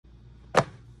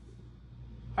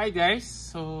Hi guys,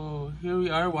 so here we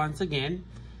are once again,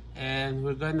 and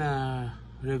we're gonna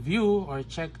review or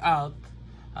check out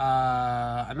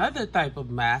another type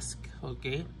of mask,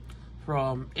 okay,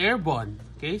 from AirBon.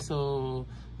 Okay, so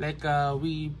like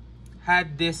we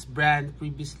had this brand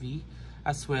previously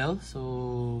as well,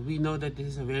 so we know that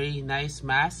this is a very nice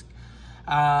mask.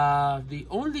 The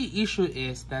only issue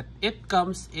is that it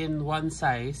comes in one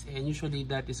size, and usually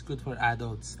that is good for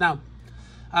adults. Now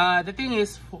the thing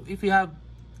is, if you have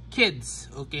kids,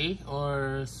 okay,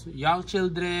 or young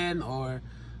children, or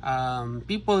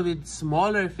people with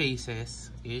smaller faces,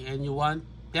 okay, and you want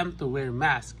them to wear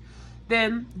mask,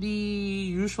 then the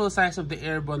usual size of the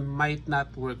AirBon might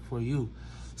not work for you.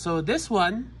 So this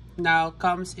one now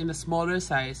comes in a smaller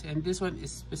size, and this one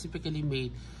is specifically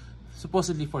made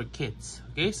supposedly for kids.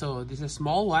 Okay, so this is a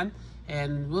small one,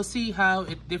 and we'll see how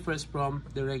it differs from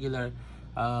the regular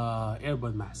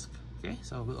AirBon mask. Okay,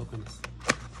 so we'll open this.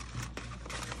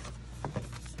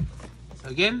 So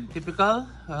again, typical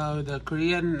the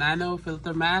Korean nano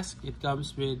filter mask. It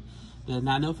comes with the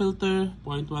nano filter,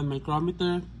 0.1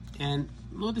 micrometer, and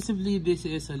noticeably this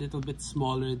is a little bit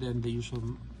smaller than the usual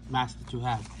mask that you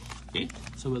have. Okay,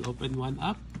 so we'll open one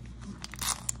up.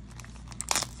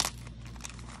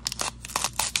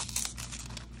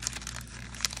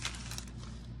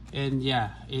 And yeah,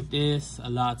 it is a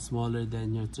lot smaller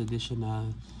than your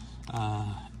traditional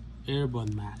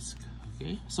AirBon mask.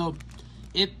 Okay, so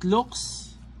it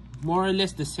looks more or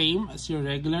less the same as your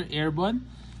regular AirBon,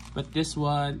 but this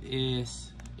one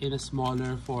is in a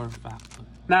smaller form factor.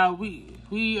 Now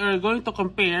we are going to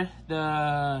compare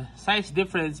the size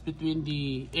difference between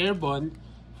the AirBon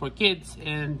for kids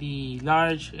and the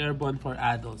large AirBon for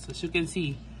adults. As you can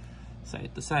see,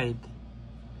 side to side,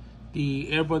 the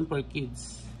AirBon for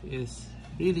kids is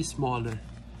really smaller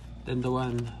than the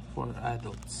one for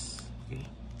adults. Okay,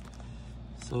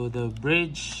 so the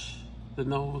bridge, the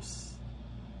nose,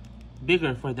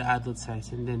 bigger for the adult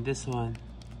size, and then this one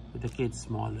with the kids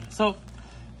smaller. So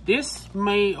this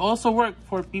may also work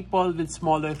for people with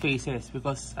smaller faces,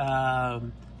 because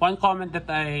one comment that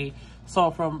I saw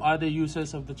from other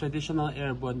users of the traditional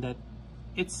AirBon, that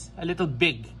it's a little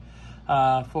big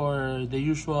for the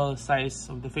usual size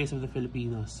of the face of the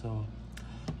Filipinos. So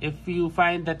if you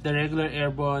find that the regular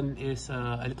AirBon is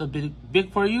a little bit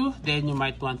big for you, then you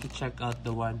might want to check out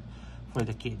the one for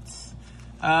the kids.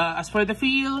 As for the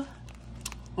feel,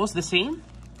 most the same.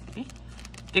 Okay.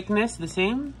 Thickness the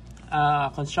same,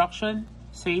 construction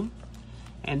same,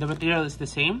 and the material is the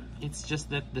same. It's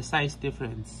just that the size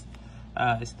difference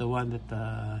is the one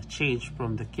that changed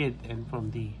from the kid and from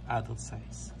the adult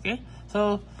size. Okay,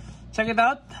 so check it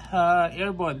out,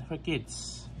 AirBon for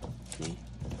kids. Okay,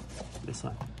 this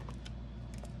one,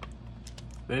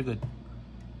 very good.